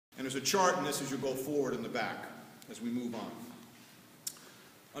There's a chart in this as you go forward in the back as we move on.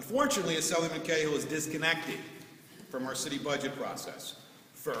 Unfortunately, Assemblyman Cahill is disconnected from our city budget process.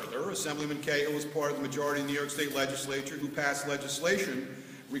 Further, Assemblyman Cahill is part of the majority in the New York State Legislature who passed legislation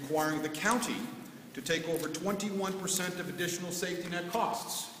requiring the county to take over 21% of additional safety net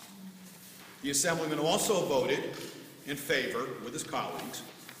costs. The Assemblyman also voted in favor, with his colleagues,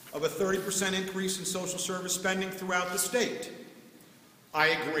 of a 30% increase in social service spending throughout the state. I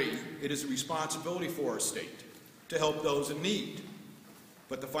agree it is a responsibility for our state to help those in need.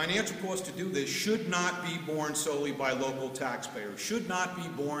 But the financial cost to do this should not be borne solely by local taxpayers, should not be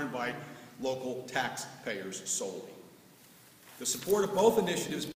borne by local taxpayers solely. The support of both initiatives